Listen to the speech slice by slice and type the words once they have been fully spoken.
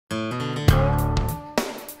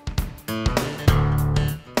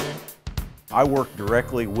I work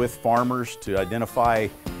directly with farmers to identify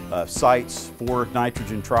sites for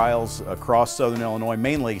nitrogen trials across southern Illinois,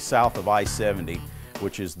 mainly south of I-70,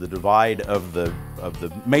 which is the divide of the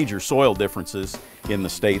major soil differences in the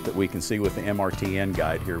state that we can see with the MRTN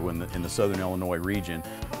guide here in the southern Illinois region.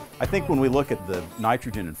 I think when we look at the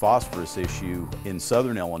nitrogen and phosphorus issue in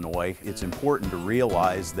southern Illinois, it's important to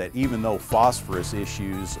realize that even though phosphorus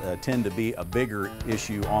issues tend to be a bigger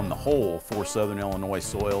issue on the whole for southern Illinois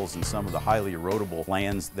soils and some of the highly erodible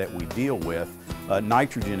lands that we deal with,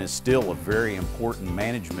 nitrogen is still a very important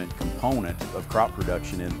management component of crop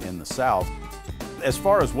production in the South. As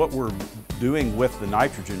far as what we're doing with the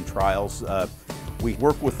nitrogen trials, we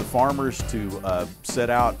work with the farmers to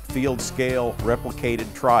set out field-scale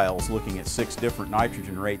replicated trials looking at 6 different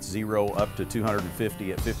nitrogen rates, 0 up to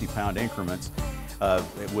 250 at 50-pound increments.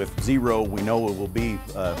 With 0, we know it will be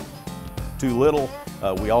too little.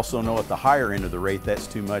 We also know at the higher end of the rate that's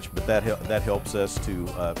too much, but that helps us to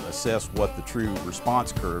assess what the true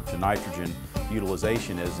response curve to nitrogen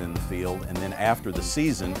utilization is in the field. And then after the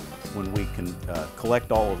season, when we can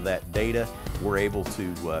collect all of that data, we're able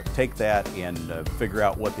to take that and figure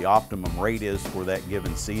out what the optimum rate is for that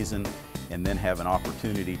given season, and then have an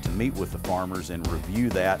opportunity to meet with the farmers and review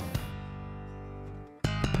that